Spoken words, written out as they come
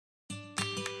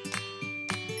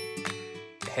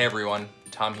Hey everyone,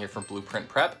 Thom here from Blueprint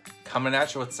Prep, coming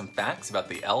at you with some facts about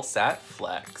the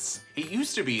LSAT-Flex. It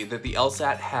used to be that the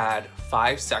LSAT had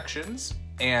 5 sections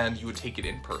and you would take it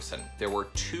in person. There were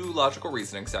 2 logical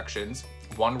reasoning sections,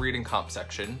 1 reading comp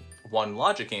section, 1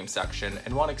 logic game section,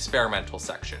 and 1 experimental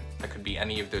section. That could be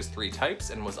any of those 3 types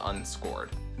and was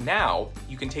unscored. Now,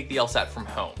 you can take the LSAT from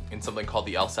home in something called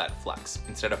the LSAT-Flex.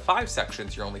 Instead of 5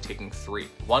 sections, you're only taking 3.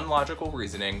 1 logical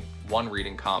reasoning, 1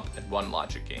 reading comp, and 1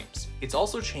 logic games. It's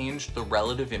also changed the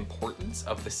relative importance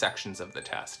of the sections of the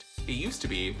test. It used to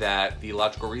be that the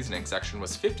logical reasoning section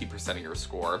was 50% of your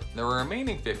score. The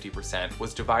remaining 50%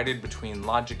 was divided between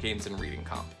logic games and reading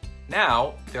comp.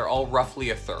 Now, they're all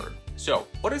roughly a third. So,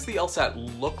 what does the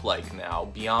LSAT look like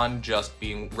now beyond just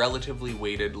being relatively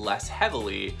weighted less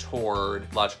heavily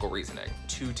toward logical reasoning?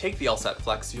 To take the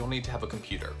LSAT-Flex, you'll need to have a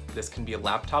computer. This can be a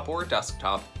laptop or a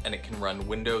desktop, and it can run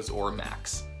Windows or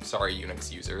Macs. Sorry,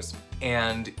 Unix users.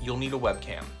 And you'll need a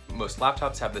webcam. Most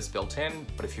laptops have this built in,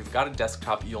 but if you've got a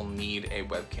desktop, you'll need a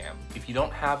webcam. If you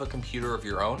don't have a computer of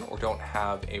your own or don't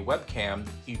have a webcam,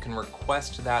 you can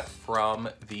request that from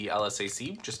the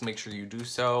LSAC. Just make sure you do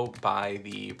so by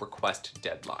the request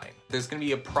deadline. There's gonna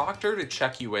be a proctor to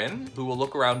check you in who will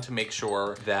look around to make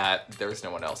sure that there's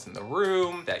no one else in the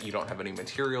room, that you don't have any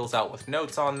materials out with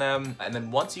notes on them. And then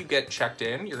once you get checked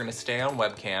in, you're gonna stay on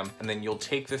webcam and then you'll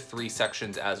take the 3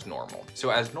 sections as normal. So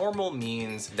as normal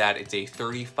means that it's a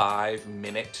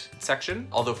 35-minute section,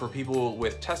 although for people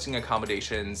with testing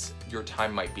accommodations, your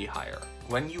time might be higher.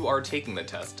 When you are taking the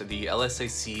test, the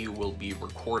LSAC will be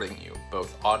recording you,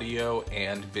 both audio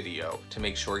and video, to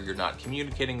make sure you're not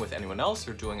communicating with anyone else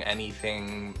or doing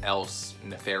anything else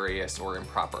nefarious or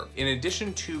improper. In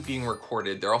addition to being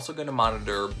recorded, they're also going to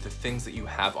monitor the things that you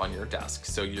have on your desk.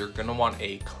 So you're going to want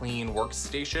a clean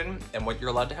workstation, and what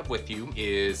you're allowed to have with you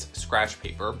is scratch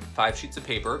paper, 5 sheets of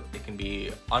paper. It can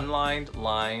be unlined,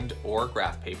 lined, or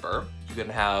graph paper. You can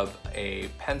have a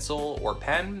pencil or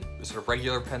pen, sort of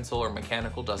regular pencil or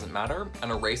mechanical, doesn't matter,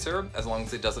 an eraser as long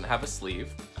as it doesn't have a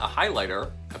sleeve, a highlighter,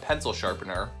 a pencil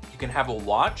sharpener. You can have a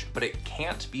watch, but it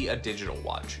can't be a digital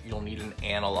watch. You'll need an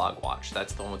analog watch.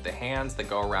 That's the one with the hands that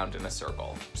go around in a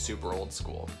circle. Super old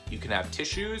school. You can have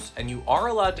tissues, and you are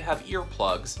allowed to have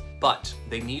earplugs, but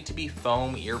they need to be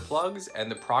foam earplugs,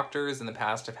 and the proctors in the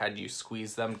past have had you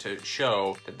squeeze them to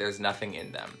show that there's nothing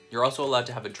in them. You're also allowed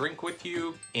to have a drink with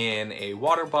you in a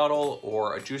water bottle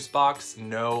or a juice box,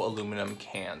 no aluminum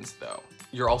cans though.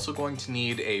 You're also going to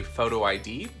need a photo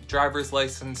ID, driver's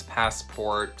license,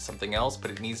 passport, something else, but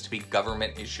it needs to be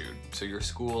government issued, so your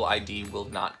school ID will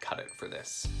not cut it for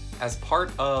this. As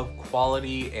part of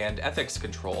quality and ethics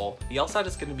control, the LSAT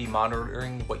is going to be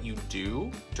monitoring what you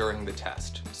do during the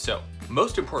test. So,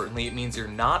 most importantly, it means you're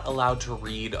not allowed to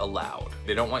read aloud.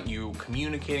 They don't want you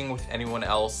communicating with anyone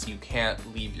else. You can't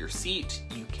leave your seat.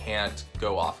 You can't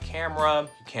go off camera.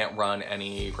 You can't run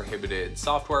any prohibited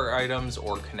software items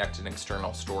or connect an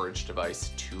external storage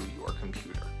device to your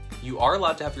computer. You are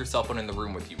allowed to have your cell phone in the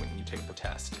room with you when you take the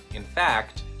test. In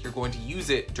fact, you're going to use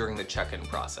it during the check-in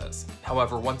process.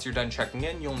 However, once you're done checking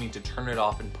in, you'll need to turn it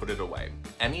off and put it away.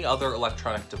 Any other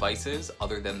electronic devices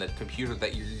other than the computer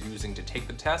that you're using to take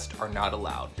the test are not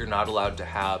allowed. You're not allowed to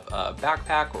have a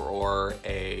backpack or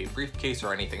a briefcase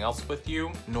or anything else with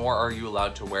you, nor are you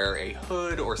allowed to wear a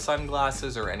hood or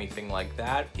sunglasses or anything like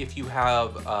that. If you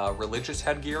have religious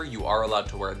headgear, you are allowed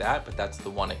to wear that, but that's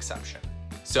the one exception.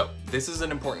 So, this is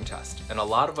an important test, and a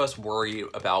lot of us worry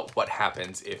about what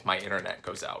happens if my internet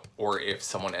goes out, or if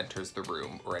someone enters the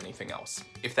room, or anything else.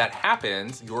 If that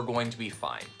happens, you're going to be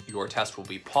fine. Your test will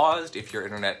be paused if your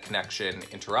internet connection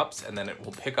interrupts, and then it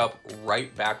will pick up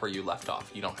right back where you left off.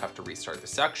 You don't have to restart the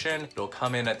section. It'll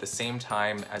come in at the same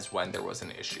time as when there was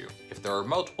an issue. If there are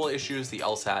multiple issues, the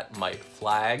LSAT might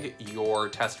flag your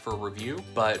test for review,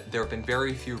 but there have been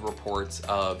very few reports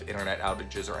of internet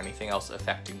outages or anything else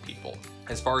affecting people.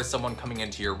 As far as someone coming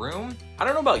into your room, I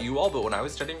don't know about you all, but when I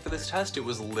was studying for this test, it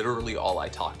was literally all I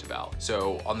talked about.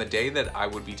 So on the day that I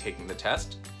would be taking the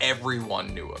test,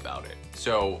 everyone knew about it.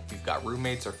 So if you've got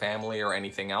roommates or family or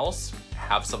anything else,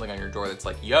 have something on your door that's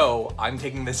like, yo, I'm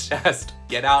taking this test,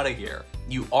 get out of here.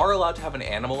 You are allowed to have an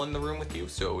animal in the room with you,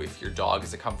 so if your dog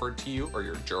is a comfort to you or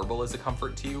your gerbil is a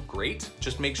comfort to you, great.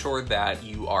 Just make sure that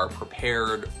you are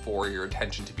prepared for your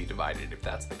attention to be divided if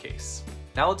that's the case.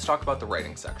 Now let's talk about the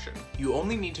writing section. You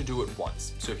only need to do it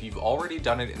once, so if you've already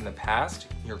done it in the past,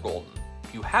 you're golden.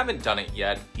 If you haven't done it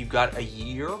yet, you've got a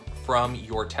year from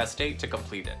your test date to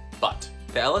complete it. But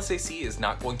the LSAC is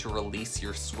not going to release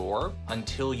your score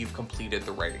until you've completed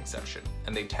the writing section,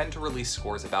 and they tend to release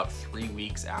scores about 3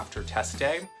 weeks after test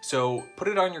day. So put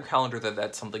it on your calendar that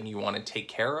that's something you want to take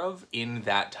care of in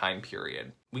that time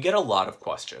period. We get a lot of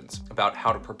questions about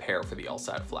how to prepare for the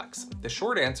LSAT Flex. The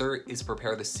short answer is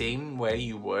prepare the same way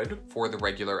you would for the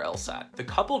regular LSAT. The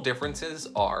couple differences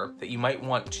are that you might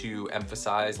want to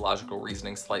emphasize logical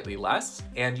reasoning slightly less,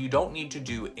 and you don't need to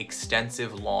do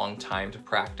extensive long timed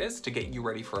practice to get you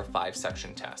ready for a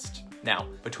 5-section test. Now,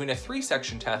 between a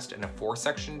 3-section test and a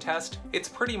 4-section test, it's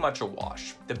pretty much a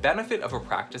wash. The benefit of a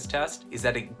practice test is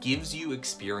that it gives you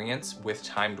experience with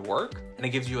timed work, and it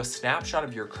gives you a snapshot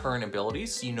of your current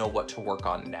abilities so you know what to work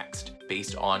on next,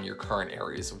 based on your current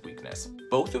areas of weakness.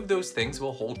 Both of those things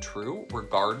will hold true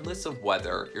regardless of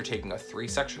whether you're taking a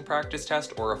 3-section practice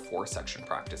test or a 4-section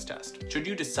practice test. Should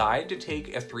you decide to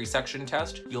take a 3-section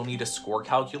test, you'll need a score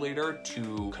calculator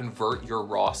to convert your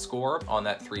raw score on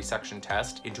that 3-section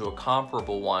test into a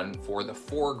comparable one for the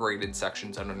 4 graded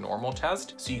sections on a normal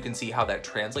test, so you can see how that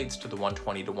translates to the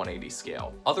 120 to 180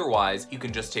 scale. Otherwise, you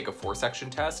can just take a 4-section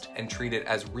test and treat it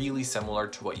as really similar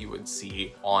to what you would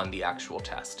see on the actual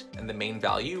test. And the main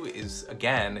value is,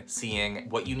 again, seeing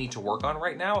what you need to work on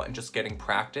right now and just getting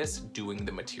practice doing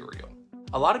the material.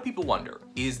 A lot of people wonder,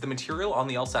 is the material on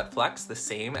the LSAT Flex the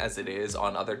same as it is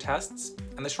on other tests?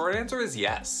 And the short answer is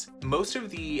yes. Most of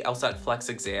the LSAT Flex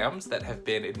exams that have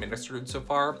been administered so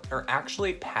far are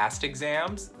actually past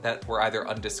exams that were either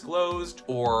undisclosed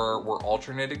or were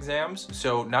alternate exams.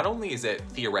 So not only is it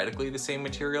theoretically the same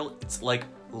material, it's like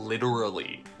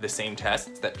literally the same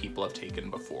tests that people have taken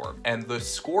before. And the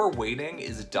score weighting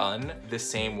is done the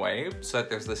same way so that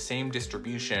there's the same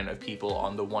distribution of people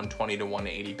on the 120 to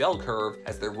 180 bell curve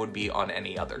as there would be on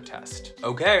any other test.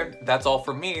 Okay, that's all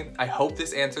from me. I hope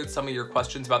this answered some of your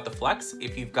questions about the Flex.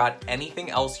 If you've got anything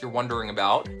else you're wondering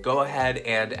about, go ahead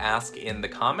and ask in the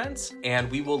comments, and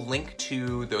we will link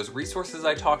to those resources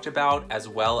I talked about, as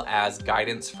well as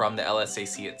guidance from the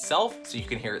LSAC itself, so you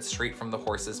can hear it straight from the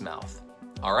horse's mouth.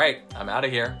 All right, I'm out of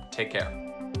here. Take care.